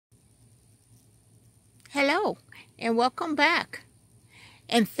Hello and welcome back,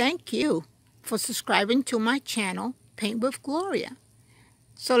 and thank you for subscribing to my channel Paint with Gloria.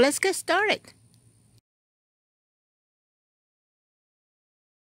 So let's get started.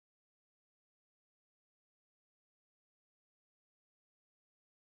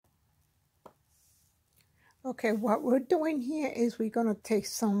 Okay, what we're doing here is we're going to take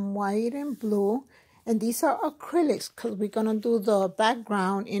some white and blue, and these are acrylics because we're going to do the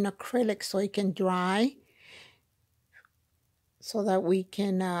background in acrylic so it can dry so that we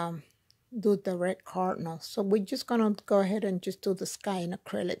can do the red cardinal. So we're just going to go ahead and just do the sky in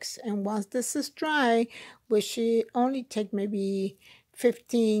acrylics. And once this is dry, we should only take maybe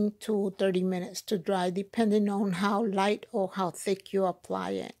 15 to 30 minutes to dry, depending on how light or how thick you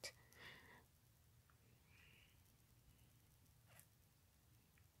apply it.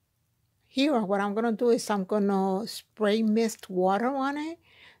 Here, what I'm going to do is I'm going to spray mist water on it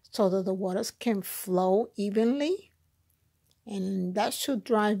so that the waters can flow evenly. And that should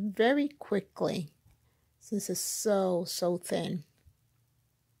dry very quickly since it's so thin.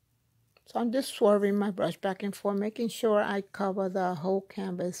 So I'm just swerving my brush back and forth, making sure I cover the whole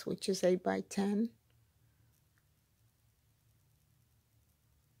canvas, which is 8 by 10.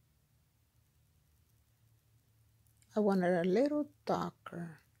 I want it a little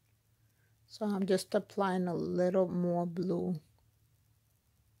darker, so I'm just applying a little more blue.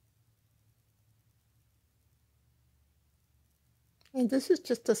 And this is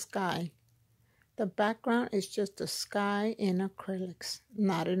just the sky. The background is just the sky in acrylics,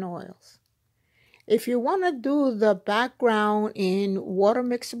 not in oils. If you want to do the background in water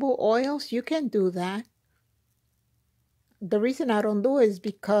mixable oils, you can do that. The reason I don't do it is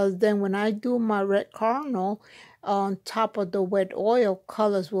because then when I do my red cardinal on top of the wet oil,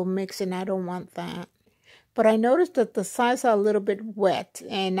 colors will mix, and I don't want that. But I noticed that the sides are a little bit wet,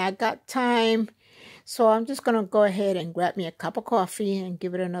 and I got time, so I'm just going to go ahead and grab me a cup of coffee and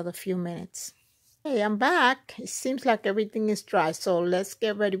give it another few minutes. Hey, I'm back. It seems like everything is dry, so let's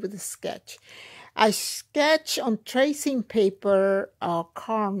get ready with the sketch. I sketch on tracing paper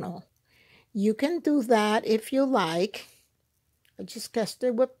Cardinal. You can do that if you like. I just sketched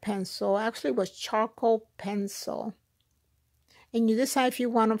it with pencil. Actually, it was charcoal pencil. And you decide if you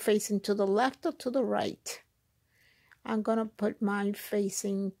want them facing to the left or to the right. I'm going to put mine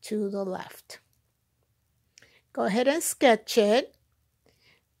facing to the left. Go ahead and sketch it.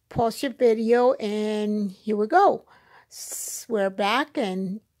 Pause your video, and here we go. We're back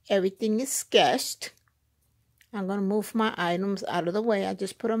and everything is sketched. I'm going to move my items out of the way. I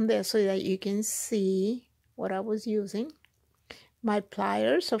just put them there so that you can see what I was using. My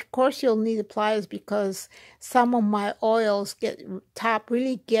pliers. Of course, you'll need the pliers because some of my oils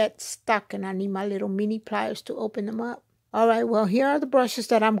really get stuck, and I need my little mini pliers to open them up. All right, well, here are the brushes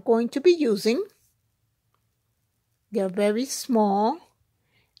that I'm going to be using. They're very small,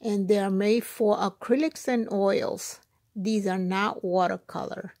 and they are made for acrylics and oils. These are not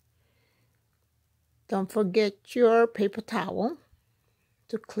watercolor. Don't forget your paper towel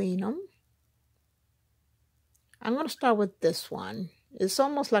to clean them. I'm going to start with this one. It's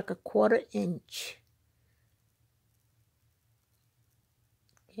almost like a 1/4 inch.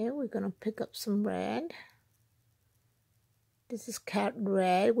 Okay, we're going to pick up some red. This is cat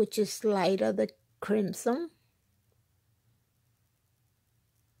red, which is lighter than crimson.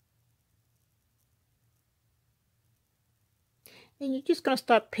 And you're just going to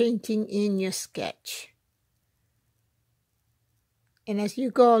start painting in your sketch. And as you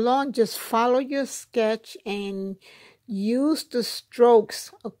go along, just follow your sketch and use the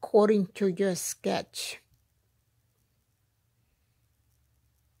strokes according to your sketch.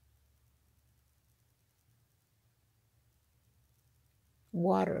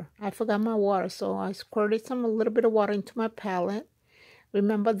 Water. I forgot my water, so I squirted a little bit of water into my palette.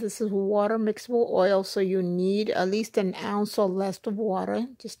 Remember, this is water mixable oil, so you need at least 1 ounce or less of water.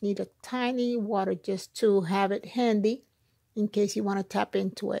 Just need a tiny water just to have it handy in case you want to tap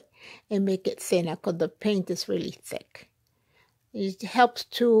into it and make it thinner, because the paint is really thick. It helps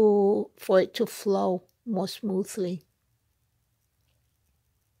for it to flow more smoothly.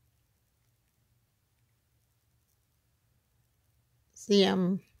 See,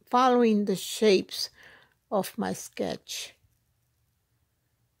 I'm following the shapes of my sketch.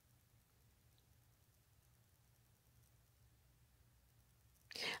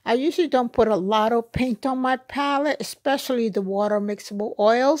 I usually don't put a lot of paint on my palette, especially the water mixable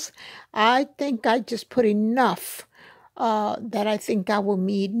oils. I think I just put enough that I think I will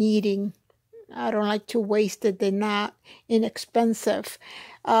be needing. I don't like to waste it. They're not inexpensive.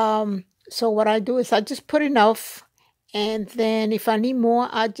 So what I do is I just put enough, and then if I need more,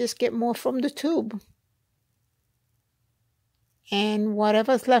 I just get more from the tube. And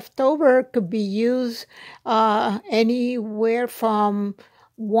whatever's left over could be used anywhere from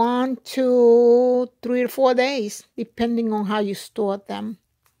 1 to 3 to 4 days, depending on how you store them.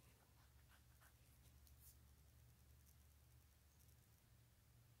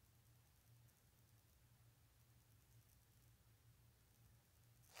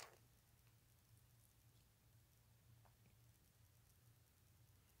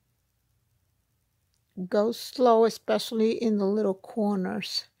 Go slow, especially in the little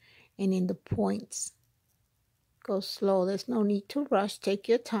corners and in the points. Go slow. There's no need to rush. Take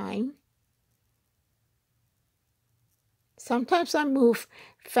your time. Sometimes I move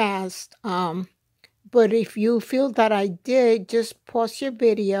fast, but if you feel that I did, just pause your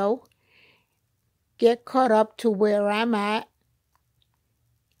video, get caught up to where I'm at,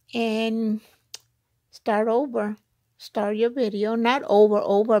 and start over. Start your video. Not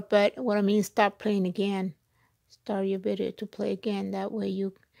over, but what I mean, stop playing again. Start your video to play again. That way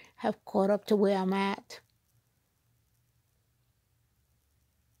you have caught up to where I'm at.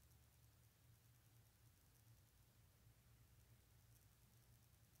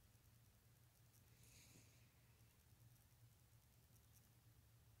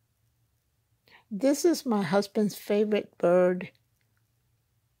 This is my husband's favorite bird.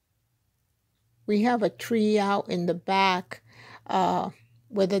 We have a tree out in the back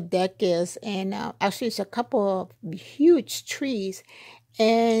where the deck is, and actually it's a couple of huge trees,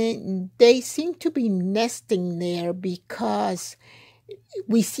 and they seem to be nesting there because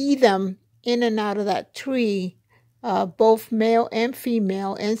we see them in and out of that tree, both male and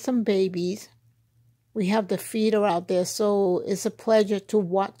female, and some babies. We have the feeder out there, so it's a pleasure to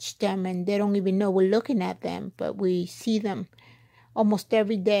watch them, and they don't even know we're looking at them, but we see them almost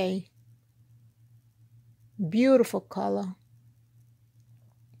every day. Beautiful color.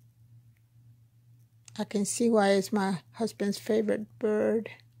 I can see why it's my husband's favorite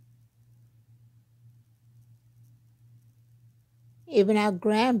bird. Even our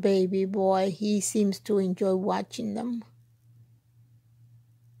grandbaby boy, he seems to enjoy watching them.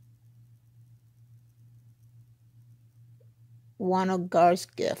 One of Gar's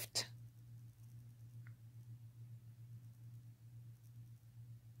gift.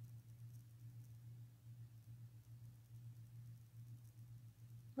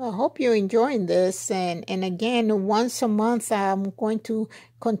 I hope you're enjoying this, and again, once a month I'm going to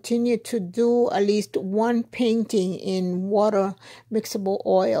continue to do at least one painting in water mixable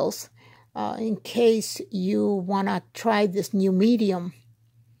oils in case you want to try this new medium.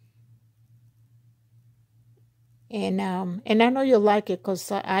 And I know you'll like it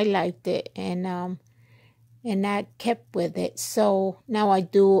because I liked it, and I kept with it. So now I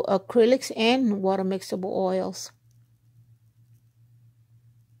do acrylics and water mixable oils.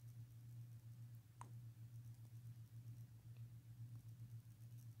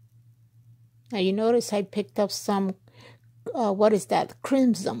 Now you notice I picked up some, what is that?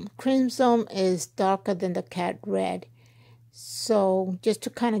 Crimson. Crimson is darker than the cat red. So just to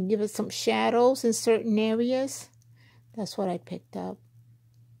kind of give it some shadows in certain areas, that's what I picked up.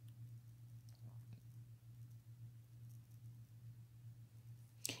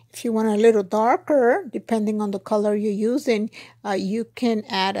 If you want a little darker, depending on the color you're using, you can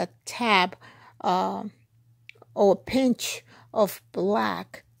add a tab or a pinch of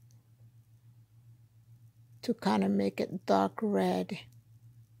black to kind of make it dark red,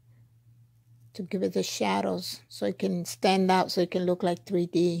 to give it the shadows so it can stand out, so it can look like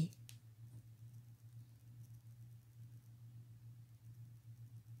 3D.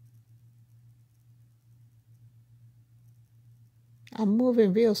 I'm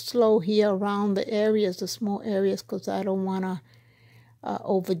moving real slow here around the areas, the small areas, because I don't want to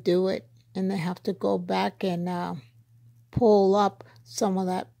overdo it, and then have to go back and pull up some of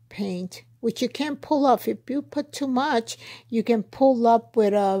that paint, which you can't pull up. If you put too much, you can pull up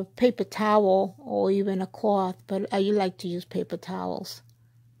with a paper towel or even a cloth, but I like to use paper towels.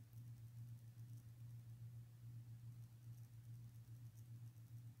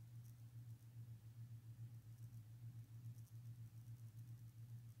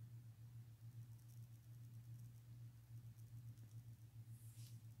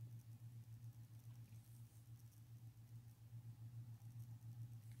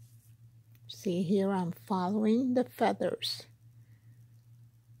 See here, I'm following the feathers.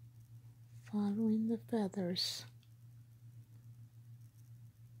 Following the feathers.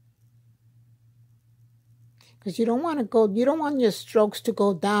 Because you don't want your strokes to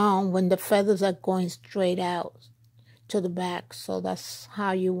go down when the feathers are going straight out to the back. So that's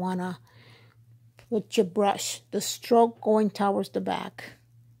how you want to put your brush, the stroke going towards the back.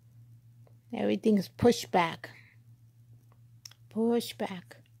 Everything is pushed back. push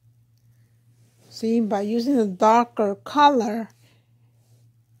back. See, by using a darker color,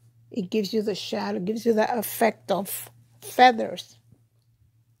 it gives you the shadow, gives you that effect of feathers.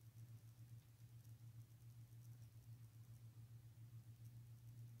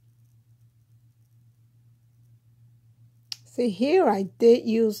 See here, I did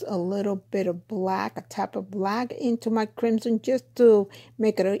use a little bit of black, a tap of black into my crimson just to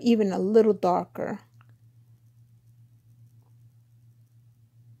make it even a little darker.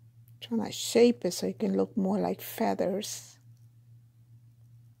 Trying to shape it so it can look more like feathers.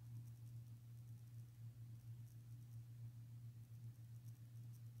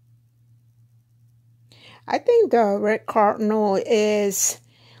 I think the red cardinal is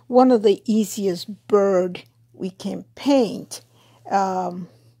one of the easiest bird we can paint.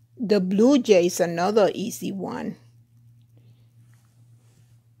 The blue jay is another easy one.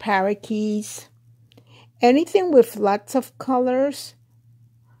 Parakeets. Anything with lots of colors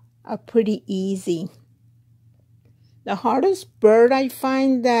are pretty easy. The hardest bird I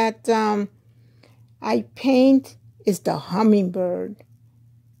find that I paint is the hummingbird.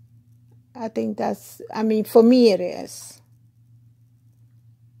 I think that's, I mean, for me it is.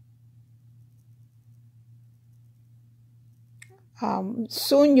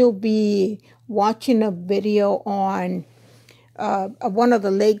 Soon you'll be watching a video on one of the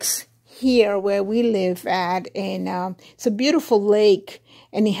lakes here where we live at, and it's a beautiful lake,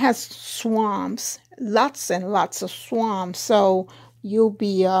 and it has swamps, lots and lots of swamps. So you'll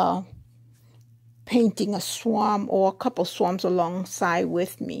be painting a swamp or a couple swamps alongside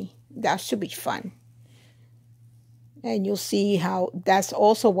with me. That should be fun. And you'll see how that's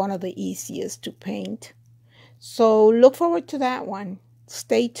also one of the easiest to paint. So look forward to that one.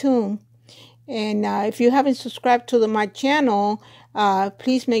 Stay tuned. And if you haven't subscribed to my channel,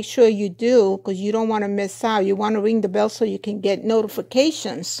 please make sure you do, because you don't want to miss out. You want to ring the bell so you can get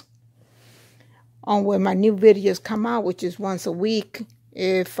notifications on when my new videos come out, which is once a week.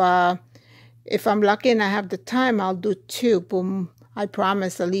 If I'm lucky and I have the time, I'll do 2. But I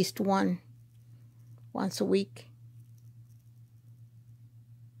promise at least one once a week.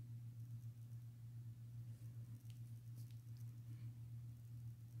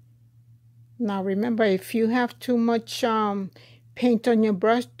 Now remember, if you have too much paint on your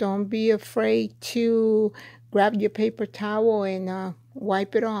brush, don't be afraid to grab your paper towel and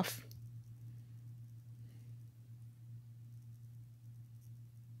wipe it off.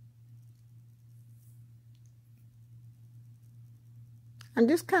 I'm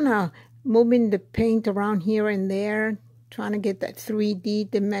just kind of moving the paint around here and there, trying to get that 3D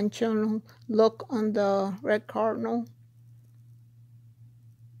dimensional look on the red cardinal.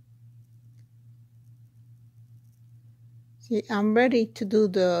 See, I'm ready to do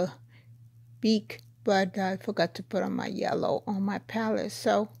the beak, but I forgot to put on my yellow on my palette.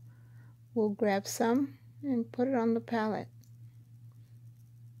 So we'll grab some and put it on the palette.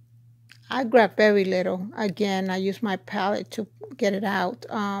 I grab very little. Again, I use my palette to get it out,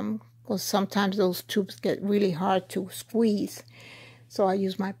 because sometimes those tubes get really hard to squeeze. So I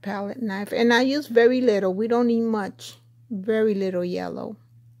use my palette knife, and I use very little. We don't need much. Very little yellow.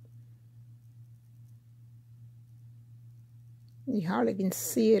 You hardly can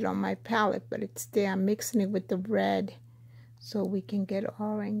see it on my palette, but it's there. I'm mixing it with the red so we can get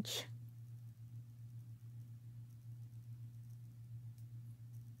orange.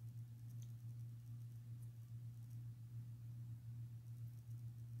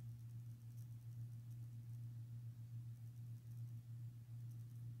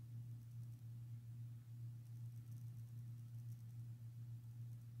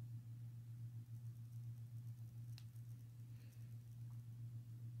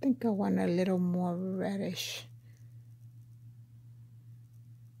 I think I want a little more reddish.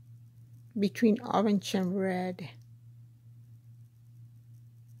 Between orange and red.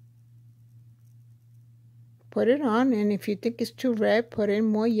 Put it on, and if you think it's too red, put in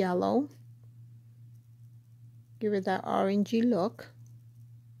more yellow. Give it that orangey look.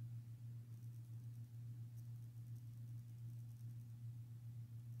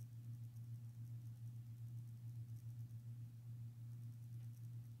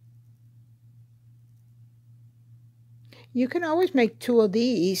 You can always make 2 of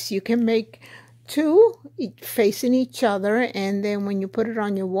these. You can make 2 facing each other, and then when you put it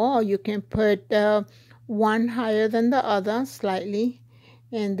on your wall, you can put one higher than the other slightly,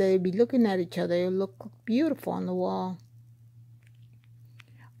 and they'll be looking at each other. It'll look beautiful on the wall.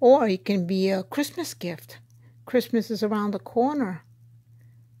 Or it can be a Christmas gift. Christmas is around the corner,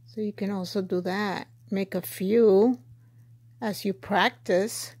 so you can also do that. Make a few as you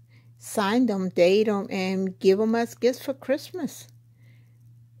practice. sign them, date them, and give them as gifts for Christmas.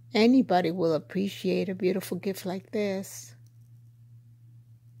 Anybody will appreciate a beautiful gift like this.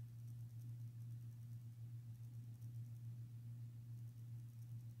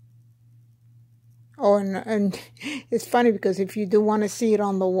 Oh, and it's funny because if you do want to see it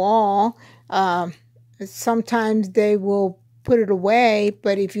on the wall, sometimes they will put it away,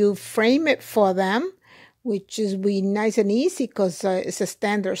 but if you frame it for them, which is be nice and easy because it's a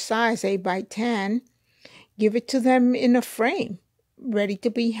standard size, 8 by 10, give it to them in a frame, ready to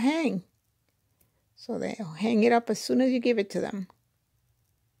be hung. So they'll hang it up as soon as you give it to them.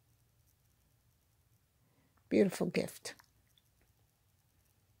 Beautiful gift.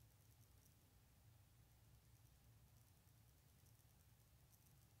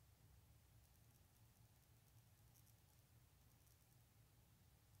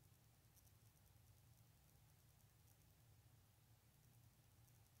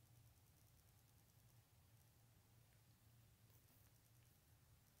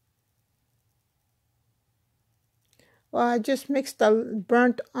 Well, I just mixed the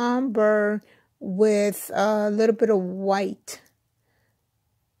burnt umber with a little bit of white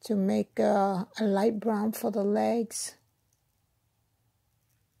to make a light brown for the legs.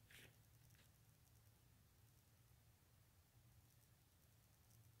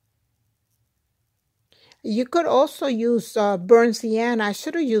 You could also use burnt sienna. I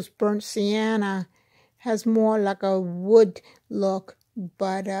should have used burnt sienna. Has more like a wood look,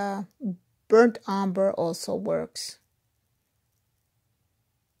 but burnt umber also works.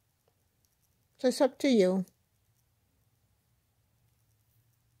 So it's up to you.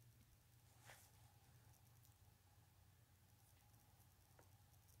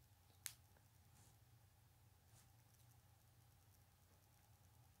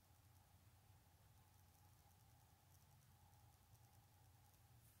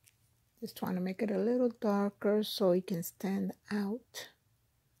 Just trying to make it a little darker so it can stand out.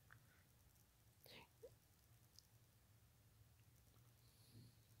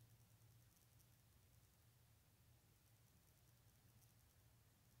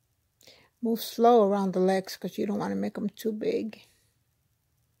 Move slow around the legs because you don't want to make them too big.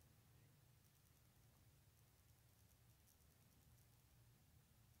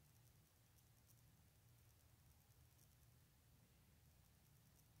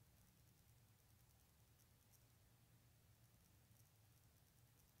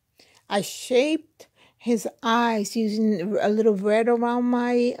 I shaped his eyes using a little red around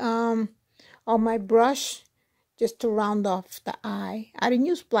my on my brush just to round off the eye. I didn't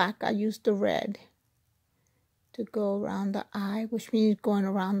use black, I used the red to go around the eye, which means going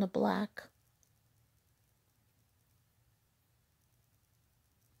around the black.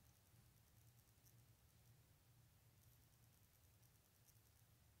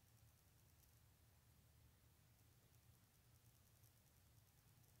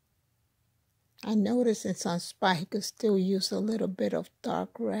 I noticed in some spot he could still use a little bit of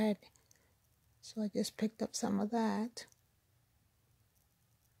dark red. So I just picked up some of that.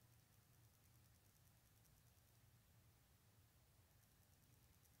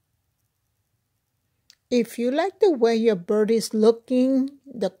 If you like the way your bird is looking,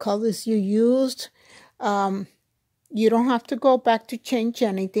 the colors you used, you don't have to go back to change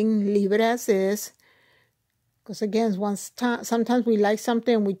anything. Leave it as is. Because again, sometimes we like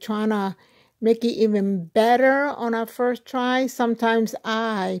something and we're trying to make it even better on our first try. Sometimes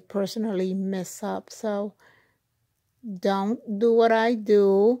I personally mess up. So don't do what I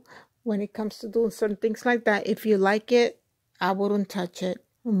do when it comes to doing certain things like that. If you like it, I wouldn't touch it.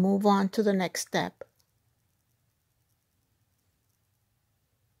 We'll move on to the next step.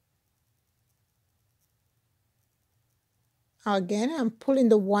 Again, I'm pulling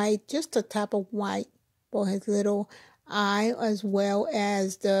the white, just a tap of white for his little eye as well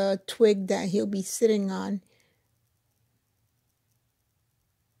as the twig that he'll be sitting on.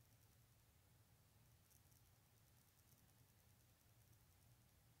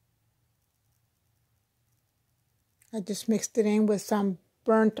 I just mixed it in with some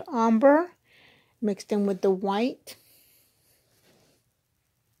burnt umber, mixed in with the white.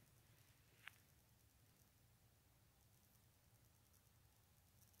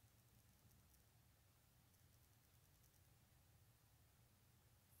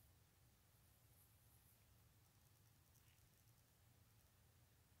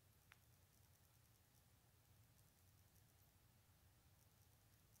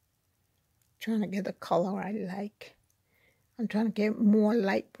 Trying to get the color I like. I'm trying to get more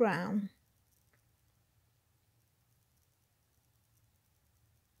light brown.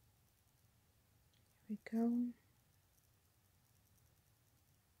 Here we go.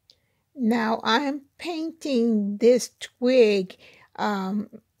 Now I'm painting this twig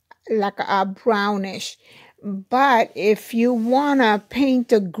like a brownish. But if you want to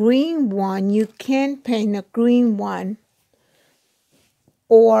paint a green one, you can paint a green one.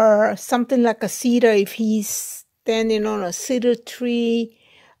 Or something like a cedar if he's standing on a cedar tree.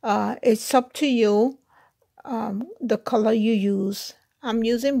 It's up to you, the color you use. I'm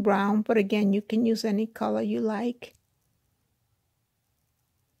using brown, but again, you can use any color you like.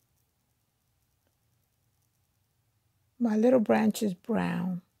 My little branch is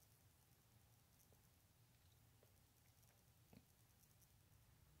brown.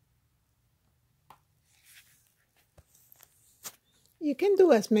 You can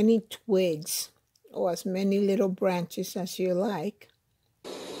do as many twigs or as many little branches as you like.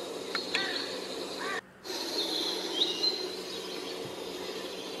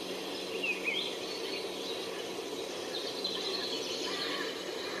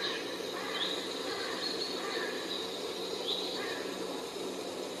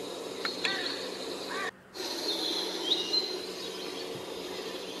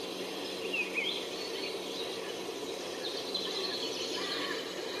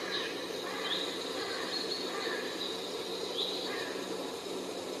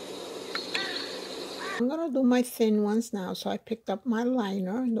 I'm going to do my thin ones now. So I picked up my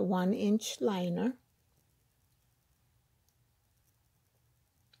liner, the 1-inch liner.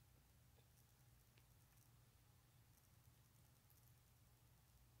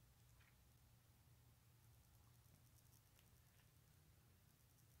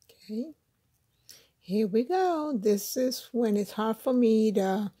 Okay, here we go. This is when it's hard for me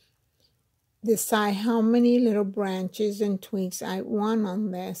to decide how many little branches and twigs I want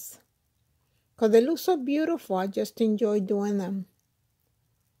on this. Because they look so beautiful, I just enjoy doing them.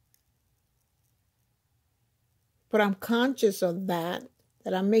 But I'm conscious of that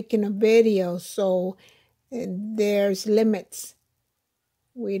I'm making a video, so there's limits.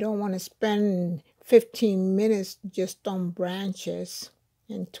 We don't want to spend 15 minutes just on branches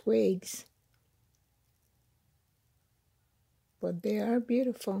and twigs. But they are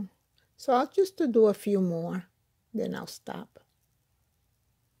beautiful. So I'll just do a few more, then I'll stop.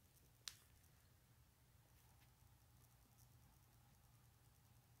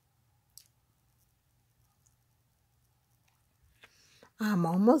 I'm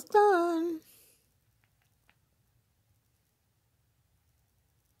almost done.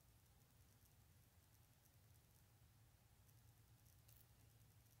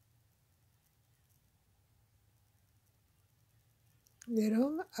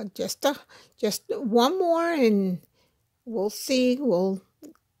 Little, just one more, and we'll see. We'll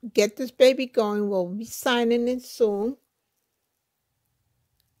get this baby going. We'll be signing it soon,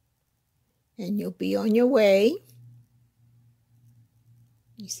 and you'll be on your way.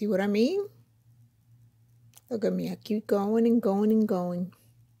 You see what I mean? Look at me. I keep going and going and going.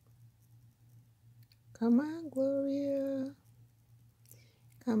 Come on, Gloria.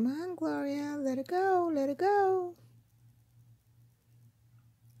 Come on, Gloria. Let it go. Let it go.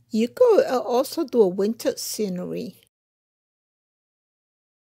 You could also do a winter scenery.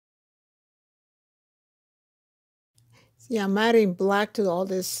 See, I'm adding black to all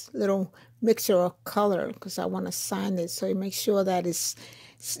this little mixture of color because I want to sign it, so you make sure that it's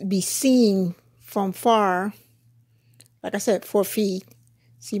be seen from far. Like I said, 4 feet.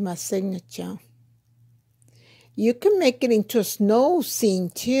 See my signature. You can make it into a snow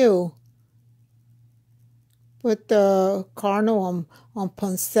scene too. Put the Cardinal on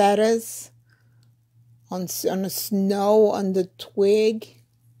poinsettias, on the snow, on the twig.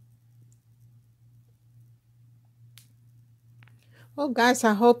 Well, guys,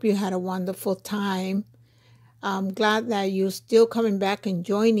 I hope you had a wonderful time. I'm glad that you're still coming back and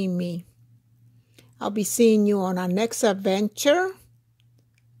joining me. I'll be seeing you on our next adventure.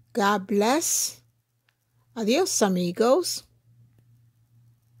 God bless. Adios, amigos.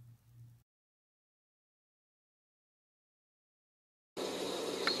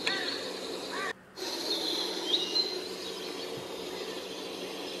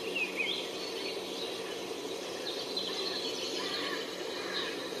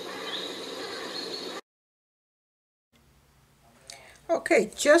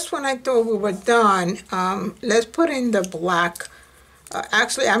 Okay, just when I thought we were done, let's put in the black.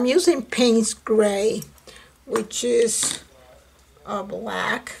 Actually, I'm using Payne's Gray, which is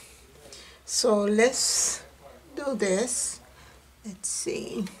black. So let's do this. Let's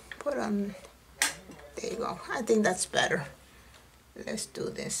see. Put on. There you go. I think that's better. Let's do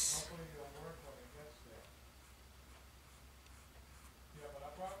this.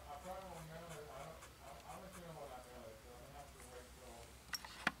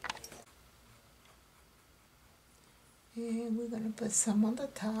 And we're going to put some on the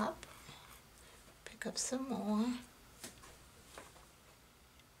top. Pick up some more.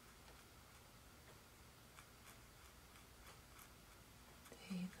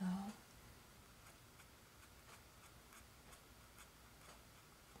 There you go.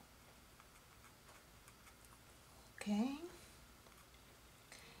 Okay.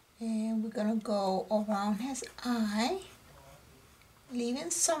 And we're going to go around his eye, leaving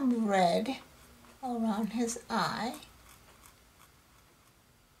some red around his eye.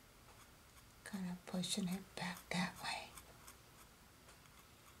 Kind of pushing it back that way.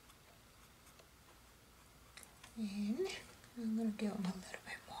 And I'm going to give him a little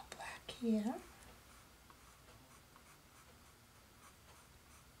bit more black here.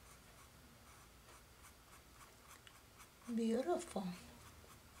 Beautiful.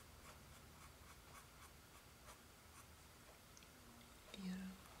 Beautiful.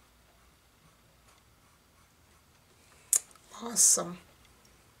 Awesome.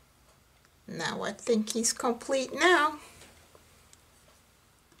 Now I think he's complete now.